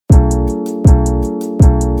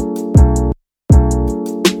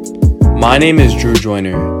My name is Drew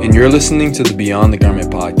Joyner, and you're listening to the Beyond the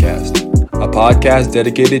Garment podcast, a podcast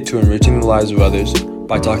dedicated to enriching the lives of others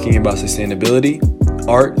by talking about sustainability,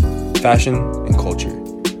 art, fashion, and culture.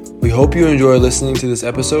 We hope you enjoy listening to this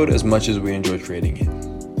episode as much as we enjoy creating it.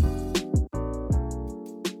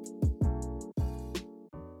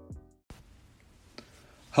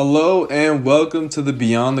 Hello and welcome to the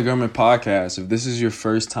Beyond the Garment podcast. If this is your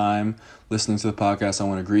first time listening to the podcast, I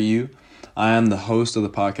want to greet you. I am the host of the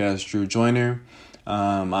podcast, Drew Joyner.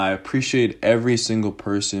 I appreciate every single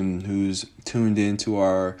person who's tuned into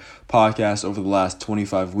our podcast over the last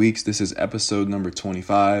 25 weeks. This is episode number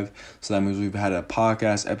 25. So that means we've had a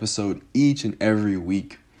podcast episode each and every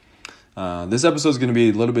week. This episode is going to be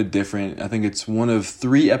a little bit different. I think it's one of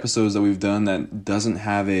 3 episodes that we've done that doesn't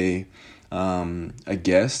have a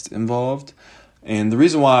guest involved. And the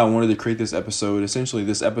reason why I wanted to create this episode, essentially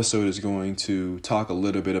this episode is going to talk a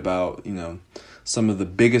little bit about, some of the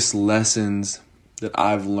biggest lessons that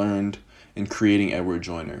I've learned in creating Edward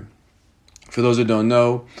Joyner. For those that don't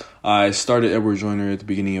know, I started Edward Joyner at the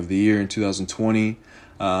beginning of the year in 2020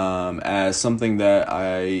 as something that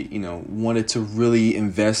I, wanted to really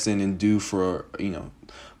invest in and do for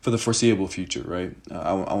the foreseeable future, right?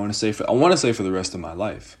 I want to say for the rest of my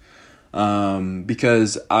life.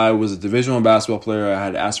 Because I was a Division I basketball player. I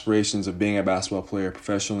had aspirations of being a basketball player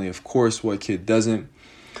professionally. Of course, what kid doesn't?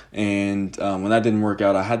 And when that didn't work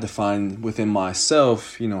out, I had to find within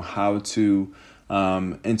myself, how to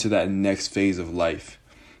enter that next phase of life,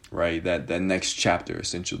 right? That next chapter,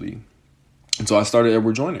 essentially. And so I started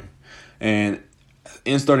Edward Joyner. And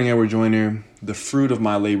in starting Edward Joyner, the fruit of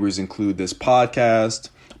my labors include this podcast,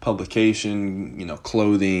 publication,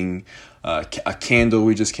 clothing, a candle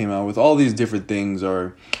we just came out with. All these different things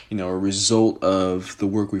are, a result of the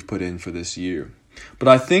work we've put in for this year. But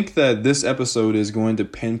I think that this episode is going to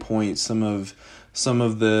pinpoint some of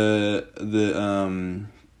the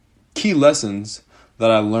key lessons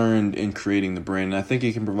that I learned in creating the brand. And I think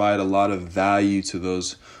it can provide a lot of value to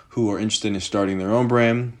those who are interested in starting their own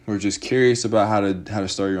brand, or just curious about how to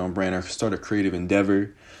start your own brand or start a creative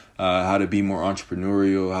endeavor. How to be more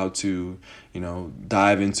entrepreneurial, how to,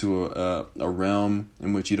 dive into a realm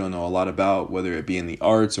in which you don't know a lot about, whether it be in the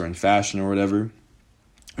arts or in fashion or whatever.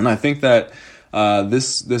 And I think that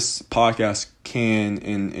this podcast can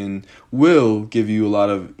and will give you a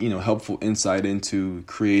lot of, helpful insight into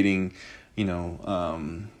creating,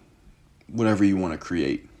 whatever you want to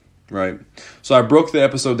create, right? So I broke the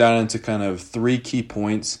episode down into kind of 3 key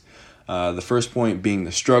points. The first point being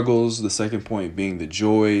the struggles, the second point being the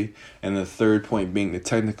joy, and the third point being the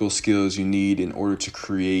technical skills you need in order to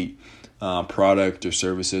create product or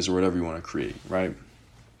services or whatever you want to create, right?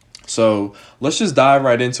 So let's just dive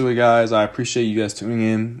right into it, guys. I appreciate you guys tuning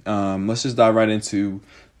in. Let's just dive right into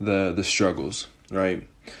the struggles, right?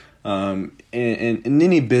 In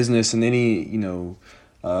any business, in any,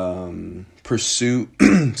 pursuit,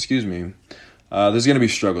 excuse me, there's going to be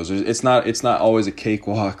struggles. It's not always a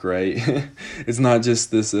cakewalk, right? It's not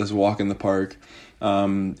just this walk in the park.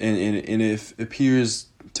 And if it appears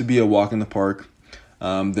to be a walk in the park,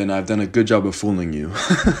 then I've done a good job of fooling you,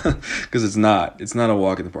 because it's not a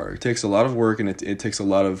walk in the park. It takes a lot of work, and it takes a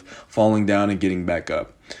lot of falling down and getting back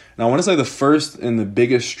up. And I want to say the first and the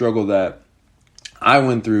biggest struggle that I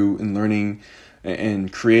went through in learning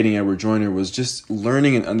and creating Edward Joyner was just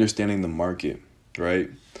learning and understanding the market, right?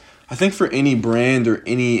 I think for any brand or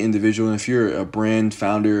any individual, and if you're a brand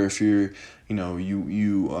founder, if you're,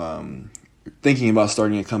 thinking about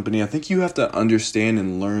starting a company, I think you have to understand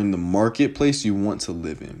and learn the marketplace you want to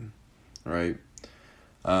live in, right?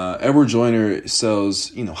 Edward Joyner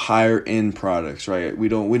sells, higher end products, right? We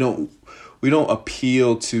don't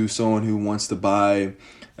appeal to someone who wants to buy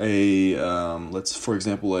for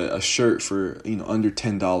example, a shirt for, under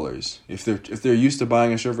 $10. If they're used to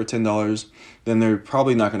buying a shirt for $10, then they're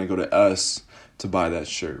probably not going to go to us to buy that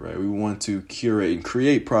shirt, right? We want to curate and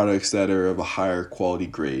create products that are of a higher quality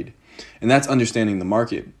grade. And that's understanding the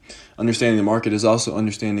market. Understanding the market is also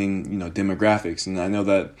understanding, demographics. And I know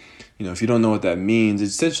that, if you don't know what that means,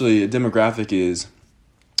 essentially a demographic is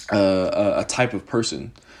a type of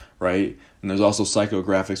person, right? And there's also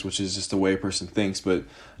psychographics, which is just the way a person thinks. But,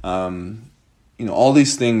 all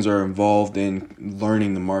these things are involved in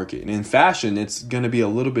learning the market. And in fashion, it's going to be a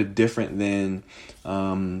little bit different than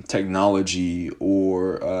technology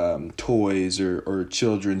or toys or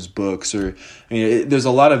children's books. There's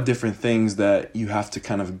a lot of different things that you have to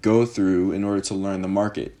kind of go through in order to learn the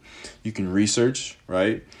market. You can research,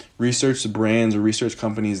 right? Research the brands or research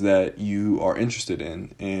companies that you are interested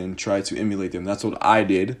in and try to emulate them. That's what I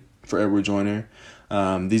did for Edward Joyner.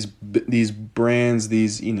 These brands,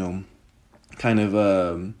 these kind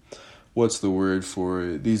of what's the word for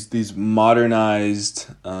it? These modernized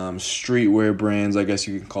streetwear brands, I guess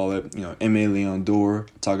you can call it. Aimé Leon Dore,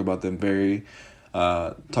 talk about very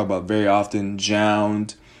often.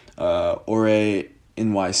 Jound, Ore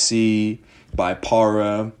NYC, by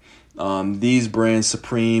Para. These brands,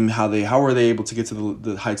 Supreme, how were they able to get to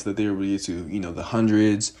the heights that they were able to get to? The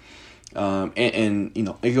hundreds. And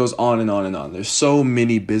it goes on and on and on. There's so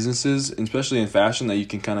many businesses, especially in fashion, that you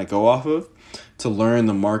can kind of go off of to learn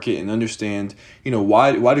the market and understand,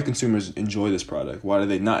 why do consumers enjoy this product? Why do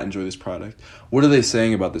they not enjoy this product? What are they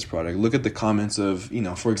saying about this product? Look at the comments of,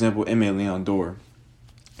 for example, Aimé Leon Dore.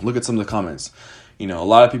 Look at some of the comments. A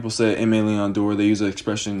lot of people say Aimé Leon Dore, they use an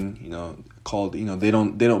expression, called, they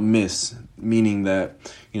don't miss, meaning that,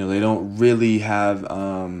 they don't really have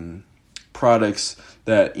products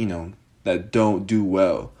that, that don't do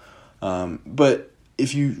well. But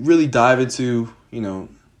if you really dive into,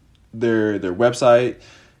 their website,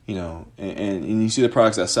 and you see the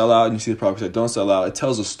products that sell out and you see the products that don't sell out, it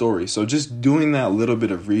tells a story. So just doing that little bit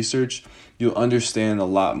of research, you'll understand a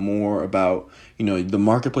lot more about, the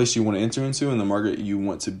marketplace you want to enter into and the market you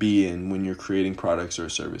want to be in when you're creating products or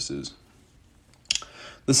services.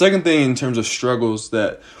 The second thing in terms of struggles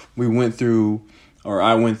that we went through, or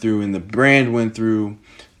I went through and the brand went through,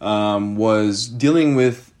 was dealing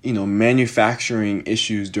with, manufacturing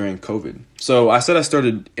issues during COVID. So I said I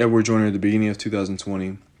started Edward Joyner at the beginning of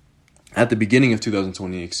 2020,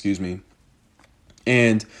 excuse me.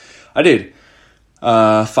 And I did.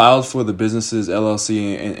 Filed for the business's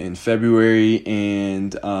LLC in February,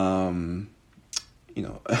 and,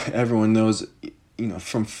 everyone knows,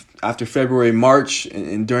 from after February, March,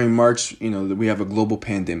 and during March, that we have a global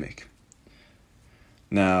pandemic.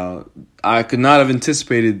 Now, I could not have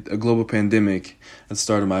anticipated a global pandemic at the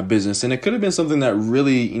start of my business, and it could have been something that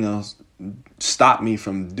really, stopped me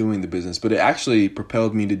from doing the business, but it actually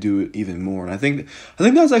propelled me to do it even more. And I think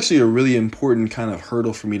that's actually a really important kind of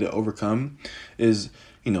hurdle for me to overcome is,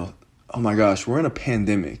 oh my gosh, we're in a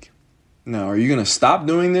pandemic. Now, are you going to stop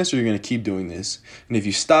doing this or are you going to keep doing this? And if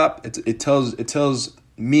you stop, it tells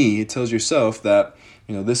yourself that,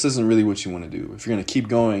 this isn't really what you want to do. If you're going to keep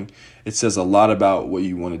going, it says a lot about what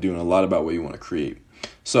you want to do and a lot about what you want to create.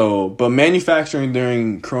 So, but manufacturing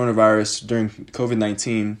during coronavirus, during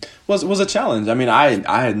COVID-19 was a challenge. I mean, I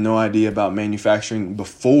had no idea about manufacturing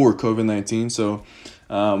before COVID-19. So,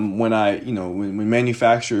 when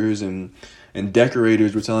manufacturers and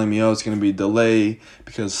decorators were telling me, it's going to be a delay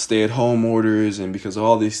because stay-at-home orders and because of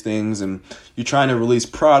all these things, and you're trying to release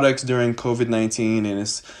products during COVID-19, and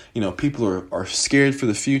it's, people are scared for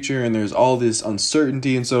the future, and there's all this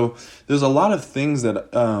uncertainty, and so there's a lot of things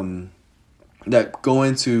that that go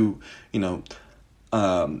into,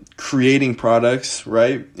 creating products,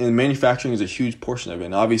 right? And manufacturing is a huge portion of it.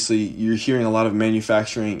 And obviously, you're hearing a lot of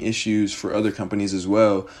manufacturing issues for other companies as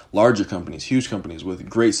well, larger companies, huge companies with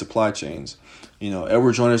great supply chains.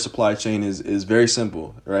 Edward Joyner's supply chain is very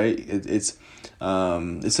simple, right? It's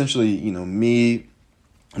essentially, me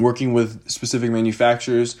working with specific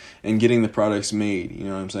manufacturers and getting the products made. You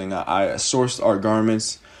know what I'm saying? I sourced our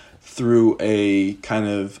garments through a kind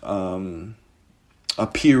of a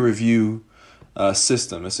peer review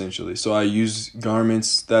system, essentially. So I use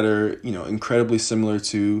garments that are, incredibly similar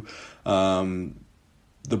to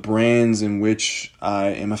the brands in which I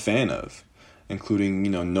am a fan of, including,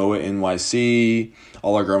 Noah NYC.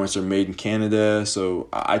 All our garments are made in Canada. So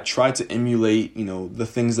I try to emulate, the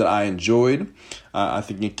things that I enjoyed. I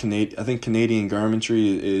think Canadian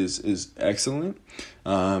garmentry is excellent.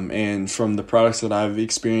 And from the products that I've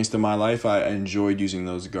experienced in my life, I enjoyed using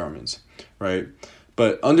those garments, right?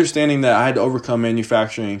 But understanding that I had to overcome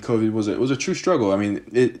manufacturing and COVID was a true struggle. I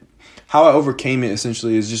mean, how I overcame it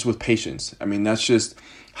essentially is just with patience. I mean, that's just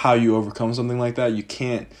how you overcome something like that. You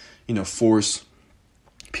can't, force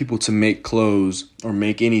people to make clothes or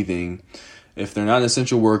make anything if they're not an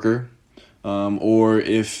essential worker, or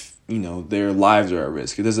if, their lives are at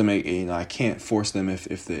risk. It doesn't make, I can't force them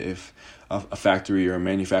if a factory or a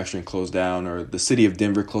manufacturing closed down or the city of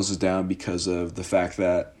Denver closes down because of the fact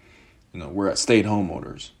that, we're at stay-at-home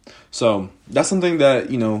orders. So that's something that,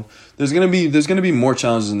 there's going to be more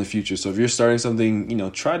challenges in the future. So if you're starting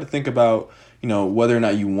something, try to think about, whether or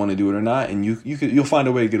not you want to do it or not. And you'll find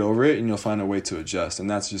a way to get over it and you'll find a way to adjust. And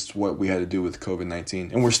that's just what we had to do with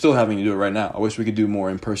COVID-19. And we're still having to do it right now. I wish we could do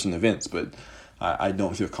more in-person events, but I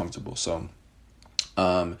don't feel comfortable. So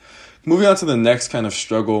moving on to the next kind of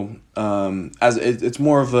struggle, as it's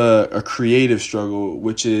more of a creative struggle,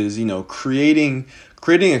 which is, creating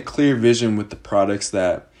a clear vision with the products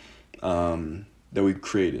that we've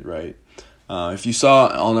created, right? If you saw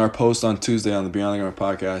on our post on Tuesday on the Beyond the Garment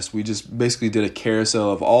podcast, we just basically did a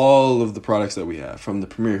carousel of all of the products that we have, from the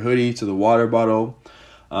Premier hoodie to the water bottle,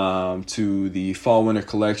 to the fall winter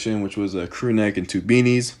collection, which was a crew neck and 2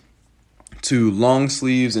 beanies, to long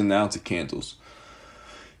sleeves, and now to candles.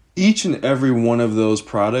 Each and every one of those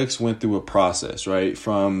products went through a process, right?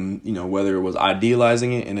 From, whether it was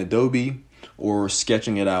idealizing it in Adobe or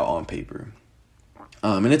sketching it out on paper.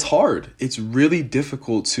 And it's hard. It's really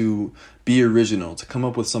difficult to be original, to come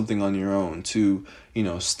up with something on your own, to,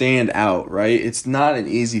 stand out, right? It's not an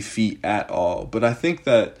easy feat at all. But I think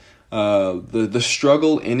that the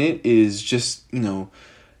struggle in it is just,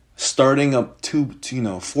 starting up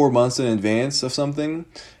 4 months in advance of something,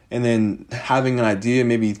 and then having an idea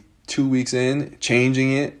maybe 2 weeks in,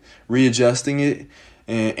 changing it, readjusting it,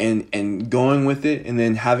 and going with it, and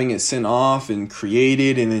then having it sent off and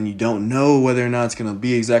created, and then you don't know whether or not it's going to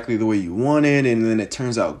be exactly the way you want it, and then it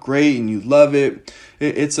turns out great and you love it.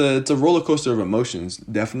 It's a roller coaster of emotions,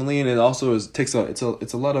 definitely, and it also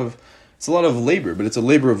it's a lot of labor, but it's a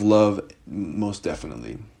labor of love, most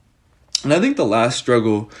definitely. And I think the last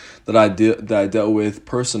struggle that I dealt with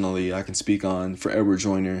personally, I can speak on for Edward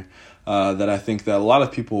Joyner, that I think that a lot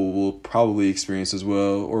of people will probably experience as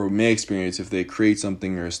well, or may experience if they create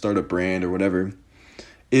something or start a brand or whatever,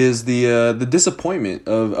 is the disappointment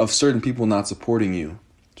of certain people not supporting you,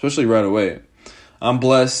 especially right away. I'm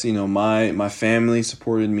blessed, my family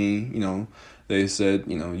supported me. They said,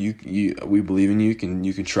 we believe in you.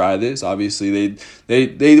 You can try this. Obviously,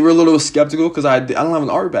 they were a little skeptical because I don't have an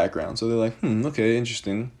art background, so they're like, okay,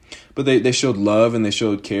 interesting. But they showed love and they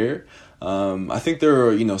showed care. I think there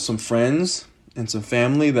are, some friends and some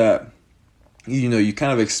family that, you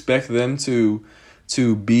kind of expect them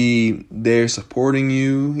to be there supporting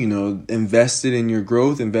you, invested in your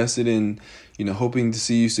growth, invested in, hoping to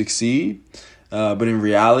see you succeed. But in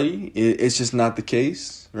reality, it's just not the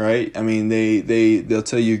case, right? I mean, they'll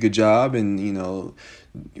tell you good job and,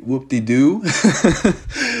 whoop-de-doo.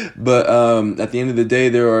 But at the end of the day,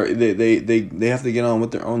 they have to get on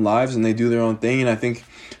with their own lives and they do their own thing. And I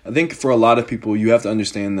think for a lot of people, you have to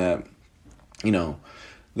understand that,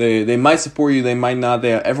 they might support you, they might not.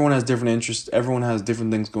 Everyone has different interests. Everyone has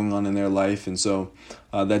different things going on in their life. And so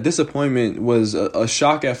that disappointment was a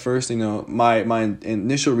shock at first. My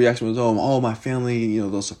initial reaction was, my family,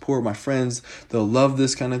 they'll support, my friends, they'll love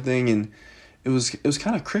this kind of thing. And it was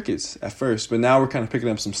kind of crickets at first, but now we're kind of picking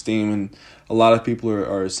up some steam, and a lot of people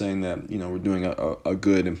are saying that, we're doing a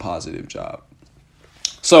good and positive job.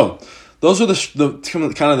 So those are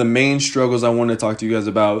the kind of the main struggles I wanted to talk to you guys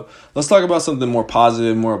about. Let's talk about something more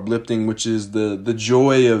positive, more uplifting, which is the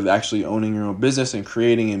joy of actually owning your own business and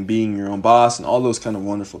creating and being your own boss and all those kind of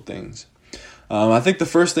wonderful things. I think the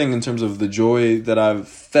first thing in terms of the joy that I've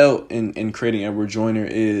felt in creating Edward Joyner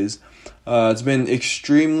is it's been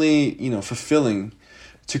extremely, fulfilling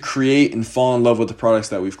to create and fall in love with the products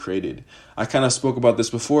that we've created. I kind of spoke about this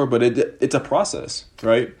before, but it's a process,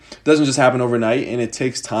 right? It doesn't just happen overnight, and it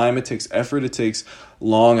takes time, it takes effort, it takes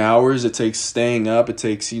long hours, it takes staying up, it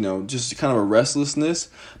takes, just kind of a restlessness.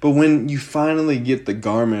 But when you finally get the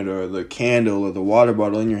garment or the candle or the water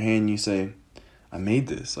bottle in your hand, you say, I made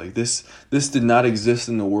this. Like this did not exist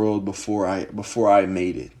in the world before I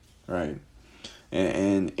made it, right?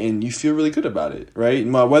 And you feel really good about it, right?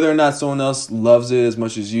 Whether or not someone else loves it as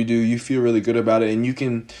much as you do, you feel really good about it, and you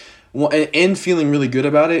can, and feeling really good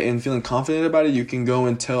about it and feeling confident about it, you can go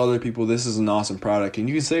and tell other people this is an awesome product, and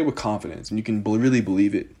you can say it with confidence, and you can really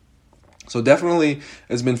believe it. So definitely,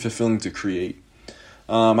 it's been fulfilling to create.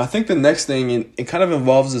 I think the next thing, it kind of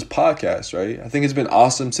involves this podcast, right? I think it's been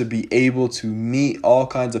awesome to be able to meet all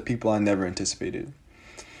kinds of people I never anticipated.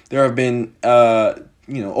 There have been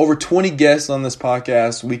over 20 guests on this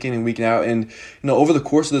podcast week in and week out. And, over the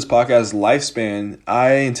course of this podcast lifespan,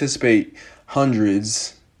 I anticipate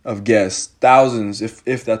hundreds of guests, thousands,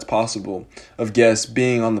 if that's possible, of guests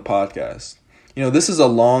being on the podcast. This is a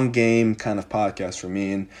long game kind of podcast for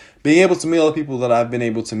me. And being able to meet all the people that I've been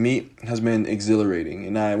able to meet has been exhilarating.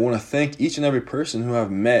 And I want to thank each and every person who I've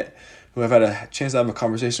met, who I've had a chance to have a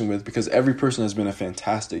conversation with, because every person has been a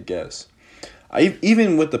fantastic guest.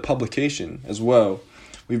 Even with the publication as well,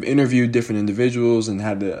 we've interviewed different individuals and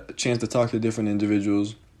had the chance to talk to different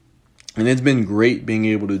individuals. And it's been great being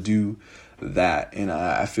able to do that. And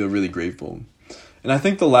I feel really grateful. And I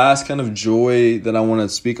think the last kind of joy that I want to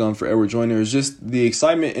speak on for Edward Joyner is just the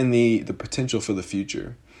excitement and the potential for the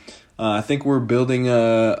future. I think we're building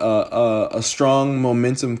a strong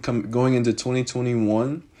momentum going into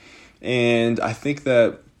 2021. And I think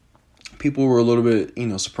that people were a little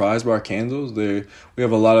bit, surprised by our candles. We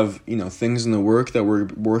have a lot of, things in the work that we're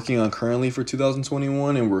working on currently for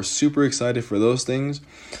 2021, and we're super excited for those things.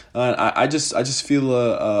 I just feel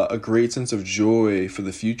a great sense of joy for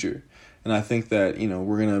the future, and I think that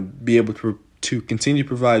we're gonna be able to continue to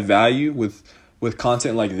provide value with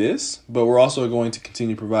content like this, but we're also going to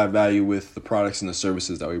continue to provide value with the products and the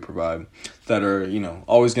services that we provide that are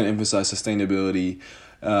always going to emphasize sustainability,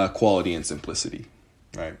 quality, and simplicity,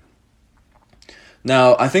 right?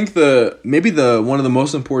 Now, I think maybe one of the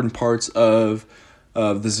most important parts of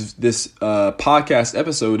this podcast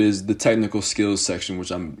episode is the technical skills section,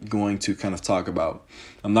 which I'm going to kind of talk about.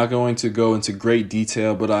 I'm not going to go into great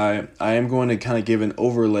detail, but I am going to kind of give an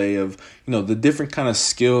overlay of the different kind of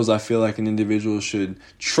skills I feel like an individual should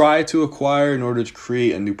try to acquire in order to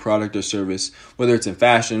create a new product or service, whether it's in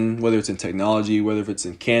fashion, whether it's in technology, whether it's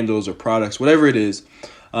in candles or products, whatever it is.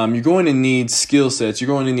 You're going to need skill sets. You're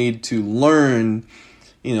going to need to learn,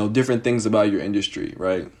 different things about your industry,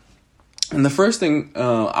 right? And the first thing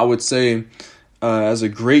I would say as a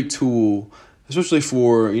great tool, especially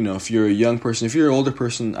for if you're a young person, if you're an older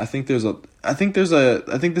person, I think this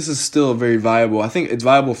is still very viable. I think it's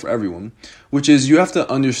viable for everyone, which is you have to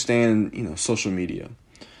understand social media.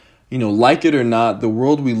 Like it or not, the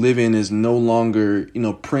world we live in is no longer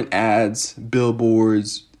print ads,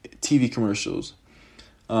 billboards, TV commercials.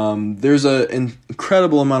 There's an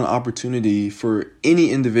incredible amount of opportunity for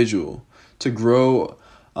any individual to grow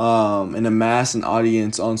and amass an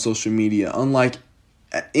audience on social media, unlike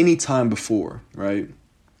at any time before, right?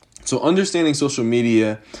 So understanding social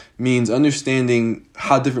media means understanding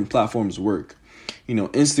how different platforms work.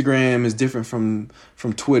 Instagram is different from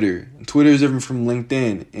Twitter. Twitter is different from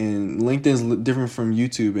LinkedIn, and LinkedIn is different from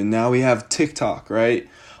YouTube. And now we have TikTok, right?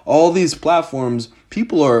 All these platforms,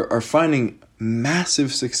 people are finding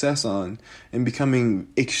massive success on and becoming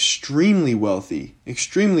extremely wealthy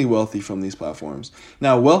from these platforms.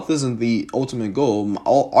 Now, wealth isn't the ultimate goal.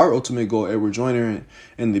 Our ultimate goal, Edward Joyner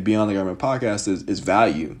and the Beyond the Garment podcast is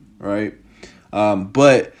value, right?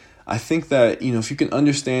 But I think that, if you can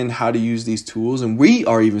understand how to use these tools, and we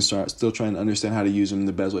are even still trying to understand how to use them in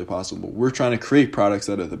the best way possible. We're trying to create products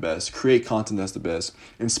that are the best, create content that's the best,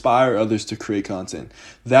 inspire others to create content.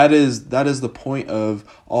 That is the point of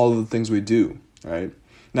all of the things we do, right?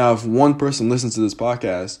 Now, if one person listens to this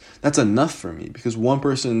podcast, that's enough for me, because one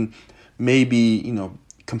person may be,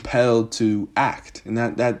 compelled to act, and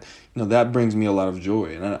that brings me a lot of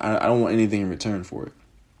joy, and I don't want anything in return for it.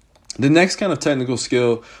 The next kind of technical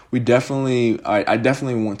skill I definitely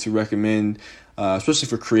want to recommend, especially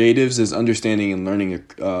for creatives, is understanding and learning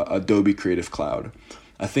Adobe Creative Cloud.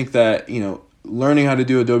 I think that, learning how to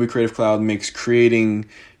do Adobe Creative Cloud makes creating,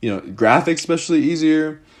 graphics especially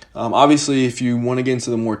easier. Obviously, if you want to get into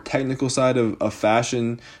the more technical side of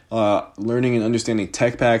fashion, learning and understanding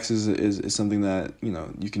tech packs is something that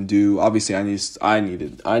you can do. Obviously, I need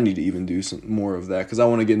to even do some more of that, because I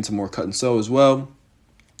want to get into more cut and sew as well.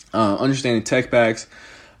 Understanding tech packs,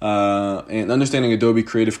 and understanding Adobe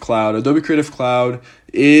Creative Cloud. Adobe Creative Cloud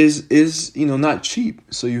is not cheap,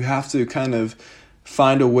 so you have to kind of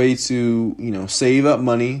find a way to save up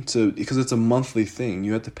money because it's a monthly thing.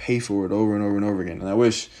 You have to pay for it over and over and over again. And I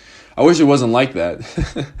wish it wasn't like that,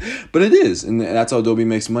 but it is, and that's how Adobe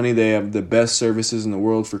makes money. They have the best services in the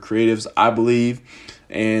world for creatives, I believe,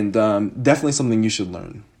 and definitely something you should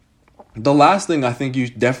learn. The last thing I think you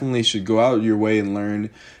definitely should go out your way and learn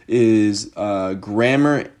is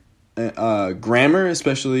grammar,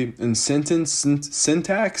 especially in sentence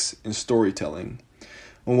syntax and storytelling.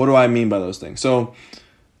 And what do I mean by those things? So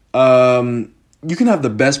you can have the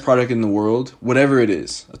best product in the world, whatever it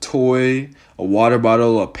is, a toy, a water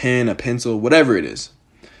bottle, a pen, a pencil, whatever it is.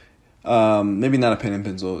 Maybe not a pen and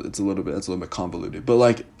pencil. That's a little bit convoluted, but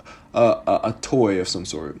like a toy of some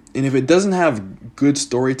sort. And if it doesn't have good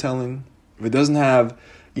storytelling, if it doesn't have,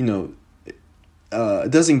 it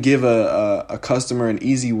doesn't give a customer an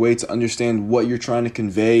easy way to understand what you're trying to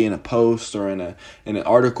convey in a post or in an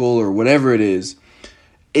article or whatever it is,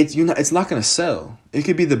 it's not going to sell. It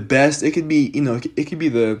could be the best. It could be it could be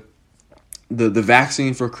the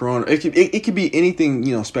vaccine for corona. It could be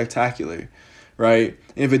anything spectacular, right?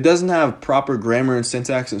 And if it doesn't have proper grammar and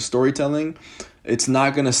syntax and storytelling, it's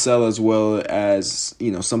not going to sell as well as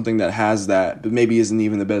something that has that, but maybe isn't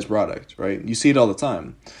even the best product, right? You see it all the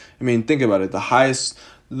time. I mean, think about it. The highest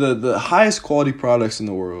quality products in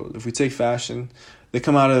the world, if we take fashion, they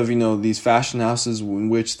come out of these fashion houses in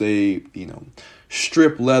which they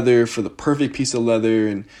strip leather for the perfect piece of leather,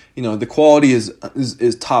 and the quality is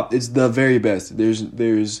top. It's the very best.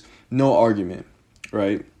 There's no argument,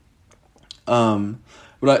 right?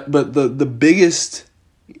 But the biggest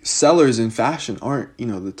sellers in fashion aren't,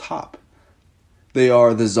 the top. They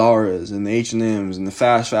are the Zaras and the H&Ms and the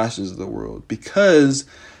fast fashions of the world, because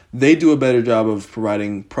they do a better job of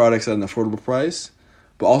providing products at an affordable price,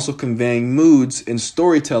 but also conveying moods and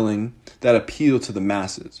storytelling that appeal to the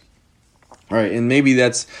masses. Right, and maybe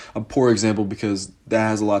that's a poor example because that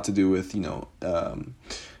has a lot to do with,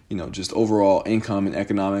 just overall income and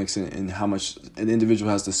economics and how much an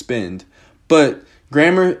individual has to spend. But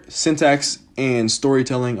grammar, syntax, and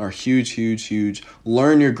storytelling are huge, huge, huge.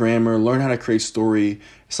 Learn your grammar, learn how to create story.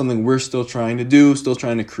 It's something we're still trying to do, still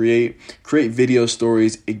trying to create video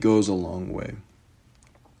stories. It goes a long way.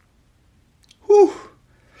 Whew,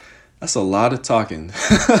 that's a lot of talking.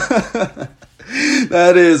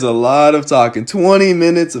 That is a lot of talking. 20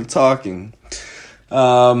 minutes of talking.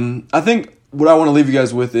 I think what I want to leave you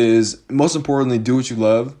guys with is, most importantly, do what you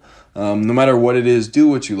love. No matter what it is, do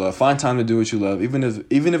what you love. Find time to do what you love. Even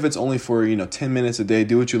if it's only for 10 minutes a day,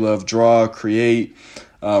 do what you love. Draw, create,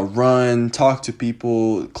 run, talk to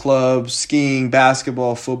people, clubs, skiing,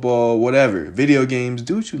 basketball, football, whatever. Video games.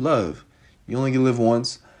 Do what you love. You only get to live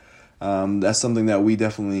once. That's something that we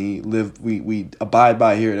definitely live. We abide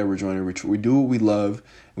by here at Edward Joyner. We do what we love.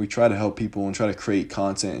 And we try to help people and try to create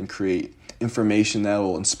content and create information that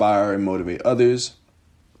will inspire and motivate others.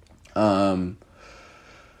 And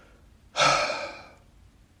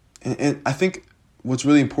I think what's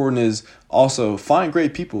really important is also find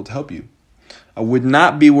great people to help you. I would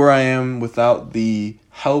not be where I am without the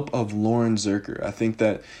help of Lauren Zerker. I think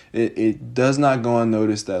that it does not go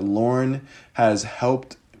unnoticed that Lauren has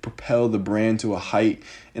helped propel the brand to a height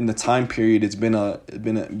in the time period it's been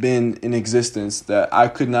in existence that I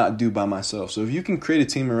could not do by myself. So if you can create a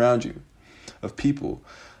team around you of people,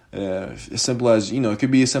 as simple as, it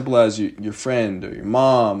could be as simple as your friend or your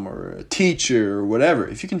mom or a teacher or whatever.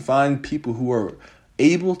 If you can find people who are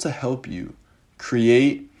able to help you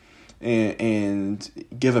create and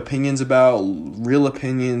give opinions about real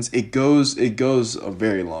opinions, it goes a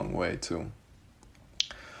very long way too.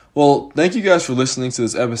 Well, thank you guys for listening to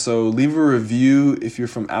this episode. Leave a review if you're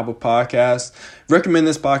from Apple Podcasts. Recommend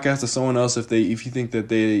this podcast to someone else if you think that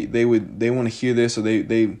they want to hear this, or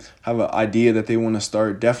they have an idea that they want to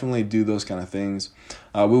start. Definitely do those kind of things.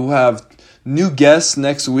 We will have new guests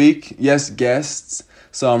next week. Yes, guests.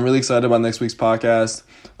 So I'm really excited about next week's podcast.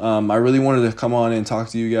 I really wanted to come on and talk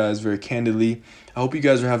to you guys very candidly. I hope you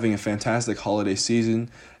guys are having a fantastic holiday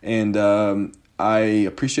season, and I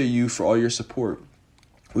appreciate you for all your support.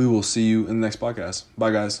 We will see you in the next podcast.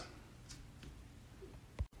 Bye, guys.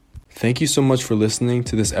 Thank you so much for listening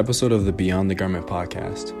to this episode of the Beyond the Garment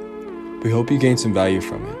podcast. We hope you gained some value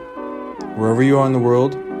from it. Wherever you are in the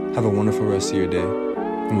world, have a wonderful rest of your day,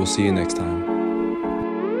 and we'll see you next time.